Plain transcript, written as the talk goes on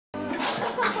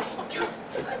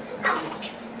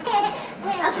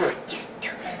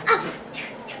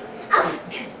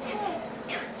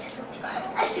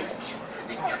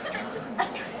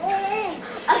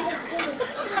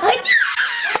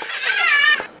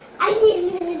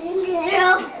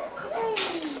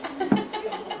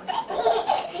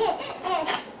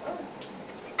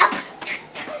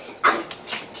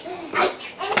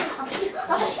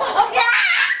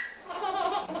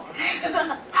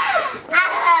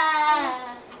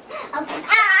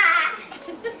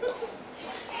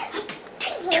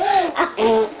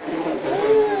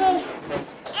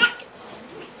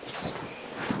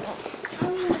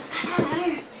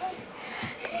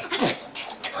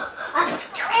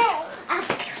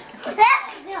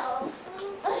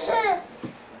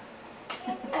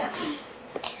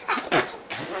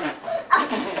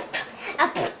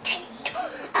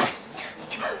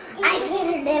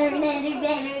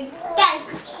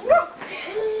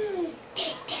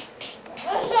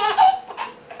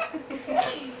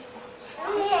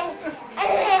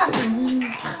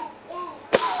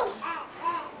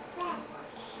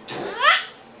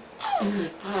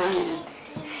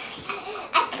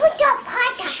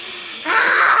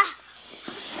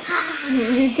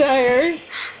tired.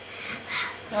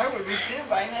 I would be too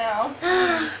by now.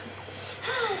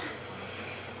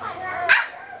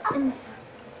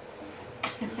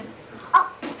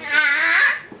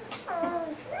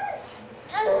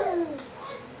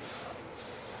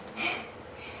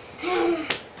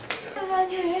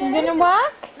 You gonna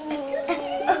walk?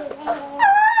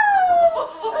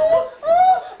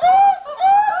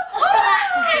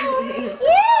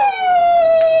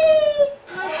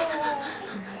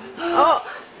 Oh,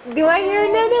 do I hear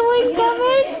another one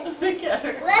coming? Look at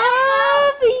her.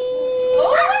 Aubrey!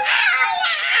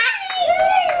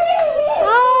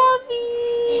 Aubrey!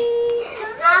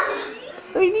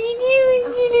 What are you doing?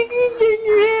 You look good on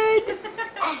your head.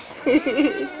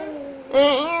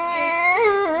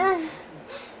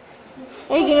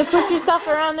 Are you gonna push yourself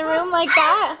around the room like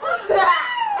that?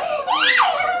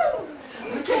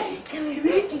 Okay, come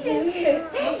here.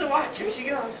 Also watch, here she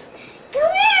goes.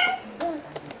 Come here.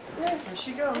 Here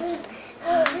she goes.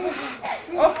 Oh.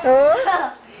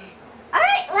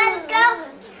 Alright, let's go.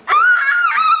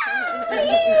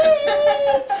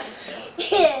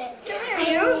 Come here,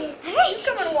 you. Just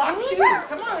come and walk too.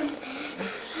 Come on.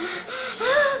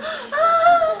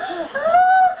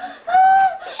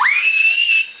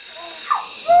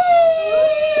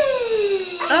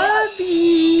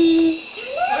 Aubrey!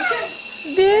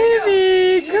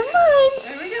 Baby, come on!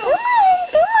 There we go.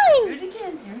 Come on! Do it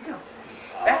again. Here we go.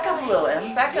 Back up a little,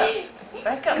 Em. Back up.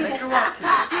 Back up. Make her walk to you.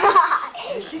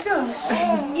 Here she goes.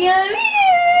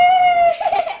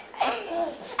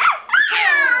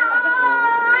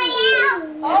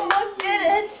 Almost did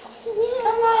it.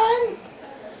 Come on.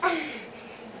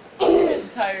 I'm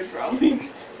tired, probably.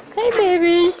 Hey,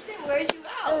 baby. Where'd you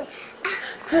out?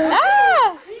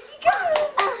 Ah!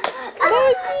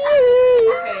 That's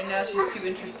you! Okay, now she's too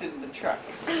interested in the truck.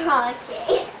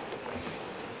 Okay.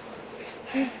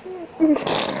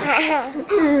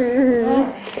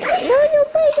 No,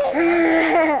 bite it.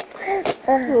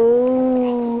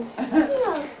 Oh.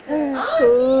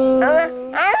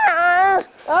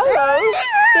 Hello.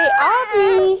 Say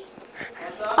Aubrey.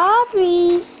 Aubrey.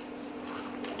 You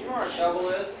know where our shovel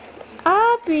is?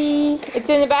 Aubrey. It's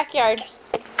in the backyard.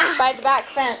 By the back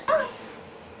fence.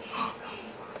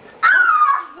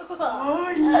 Oh,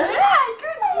 yeah.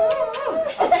 Good move.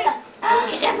 Okay. Go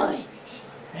get Emily.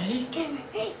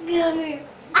 Ready?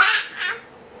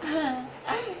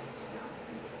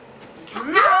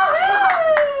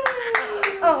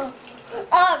 Oh,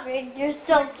 Aubrey, you're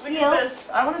so Look at cute. this.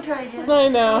 I want to try again. I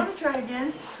know. I want to try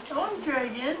again. I want to try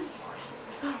again.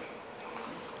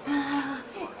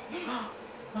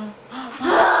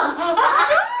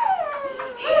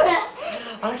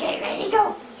 Okay, ready,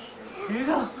 go. Here you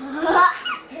go.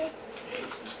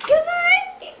 Come on,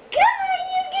 you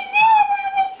can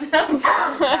do it, Aubrey.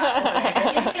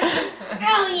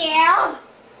 Oh yeah.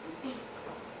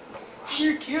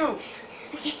 You're cute.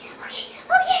 Okay.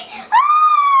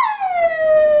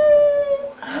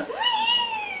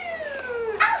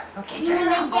 Okay, turn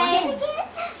around. Go again.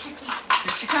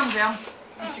 Here she comes, Em.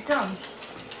 Here she comes.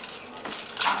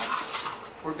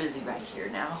 We're busy right here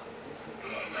now.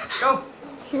 Go.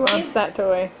 She wants that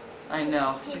toy. I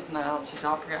know. She's not. She's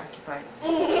all preoccupied.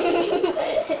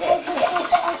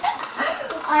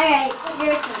 Alright,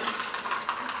 your turn.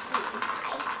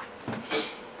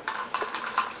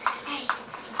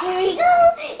 Here we go!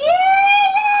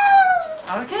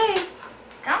 Okay.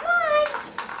 Come on.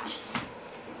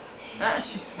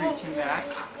 She's reaching back.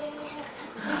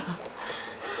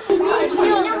 You know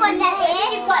what that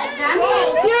is?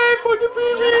 Yay for the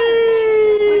baby!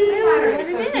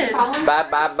 Bye,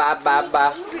 bye, bye, bye,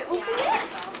 bye.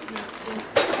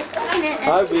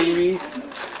 Hi, babies.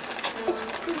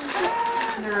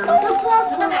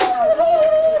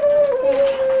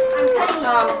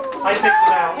 I picked it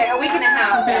out. Okay, a week and a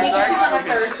half. There's This is on a our-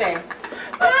 Thursday.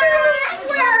 I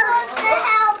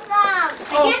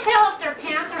can't tell if their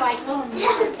pants are like, oh no.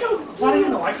 It's not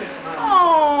even like it.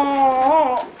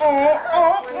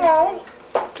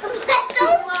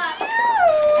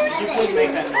 You can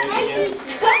make that noise again.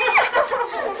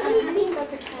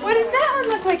 What does that one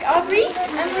look like, Aubrey?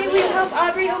 Emily, will you help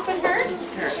Aubrey open hers?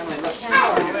 Here, Emily, look.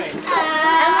 How are you doing?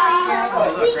 Oh,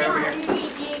 look, right over here.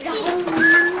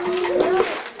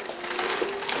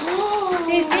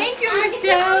 Say thank you,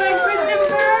 Michelle and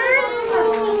Christopher.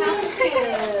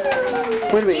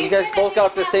 Wait a minute, you guys both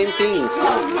got the same things.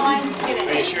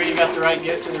 Are you sure you got the right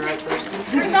gift to the right person?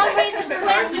 For some reason,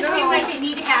 twins just seem like they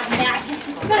need to have matching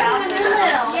stuff.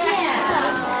 Yeah.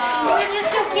 They're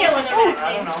just so cute when they're I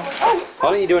don't matching. know. Why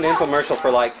don't you do an infomercial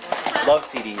for like love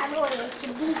CDs?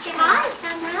 Hi,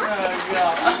 Tamara.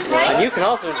 Oh, God. And you can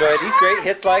also enjoy these great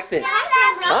hits like this.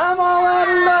 I'm all out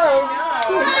of love.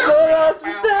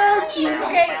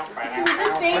 Okay, so we're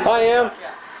the same. I am.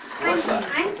 I'm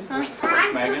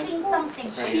cooking something.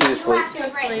 She's asleep.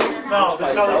 No,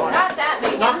 this other one. Not that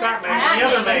Megan. Not that Megan, the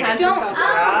other Megan. Don't. Dun,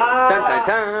 Ah,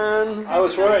 dun, dun. I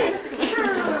was right.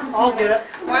 I'll get it.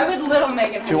 Why would little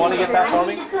Megan? Do you want to get that for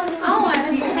me? Oh, I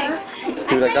was like,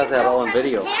 Dude, I got that all on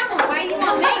video. Tamara, why you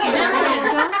want Megan?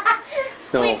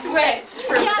 No. We switched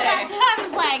for Yeah, the that's day. what I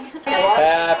was like.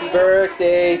 Happy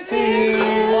birthday to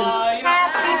you.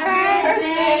 Happy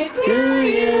birthday To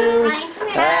you.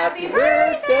 Happy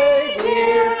birthday,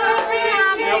 dear.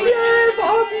 Dear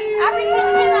Bobby. Happy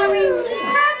birthday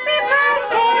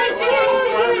to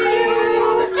you.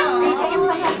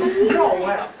 You're all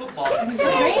wet.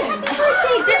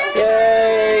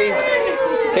 Yay.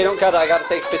 Hey, don't cut it. I got to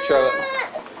take a picture of it.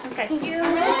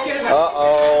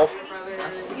 Uh-oh.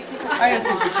 I had to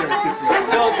take a picture of it too for you.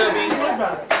 Teletubbies.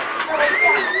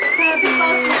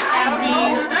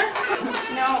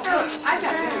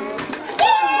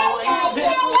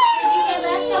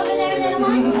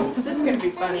 This is gonna be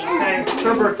funny. Hey, it's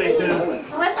her birthday too.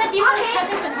 Melissa, if you want to cut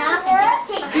this in half and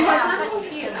take it out, that's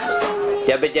huge.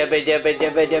 Yabba dabba dabba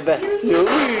dabba dabba.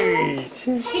 Yours.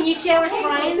 Can you share with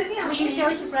Ryan? Will you share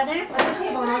with your brother?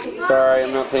 Sorry,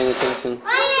 I'm not paying attention.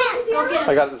 Go get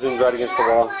I got it zoomed right against the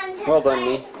wall. Well done,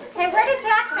 me. Hey, where did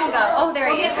Jackson go? Oh, there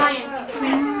he is.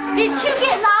 Ryan. Did you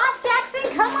get lost,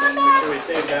 Jackson? Come on back. We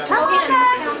saved that. Come on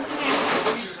back.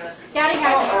 Daddy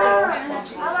has it.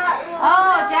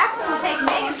 Oh, Jackson will take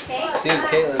Megan's cake. Dude,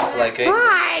 Katelyn's like it.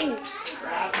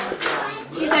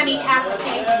 She's gonna eat half the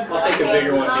cake. I'll take a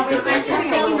bigger one because I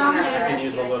Say you know how can to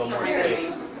use a little more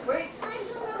space.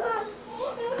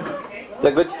 Is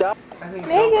that good stuff?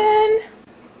 Megan!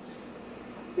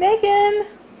 Megan!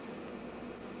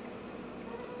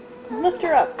 Lift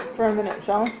her up for a minute,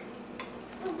 shall we?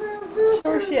 Show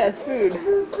her she has food.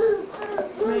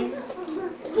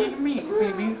 Eat your meat,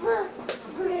 baby.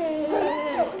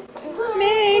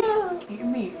 Meg! Eat your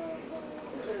meat.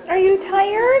 Are you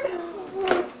tired?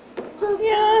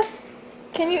 Yeah.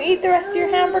 Can you eat the rest of your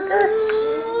hamburger?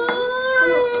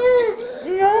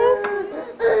 No?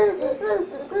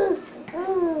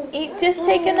 Eat, just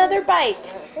take another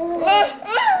bite.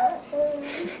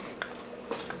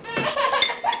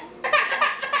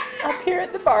 Up here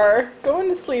at the bar, going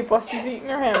to sleep while she's eating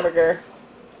her hamburger.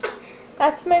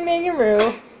 That's my Megan Roo.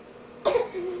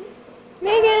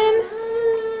 Megan!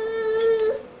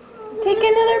 Take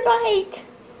another bite.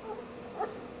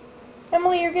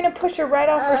 Emily, you're gonna push her right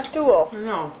off her stool.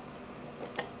 No.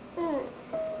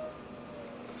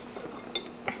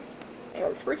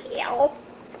 Over here.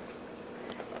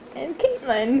 And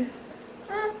Katelyn.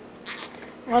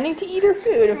 Wanting to eat her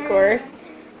food, of course.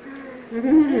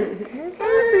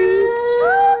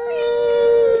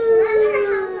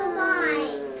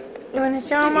 You want to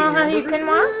show them all how you can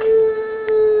walk?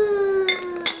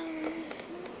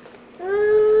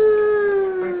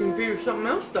 I can do something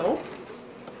else though.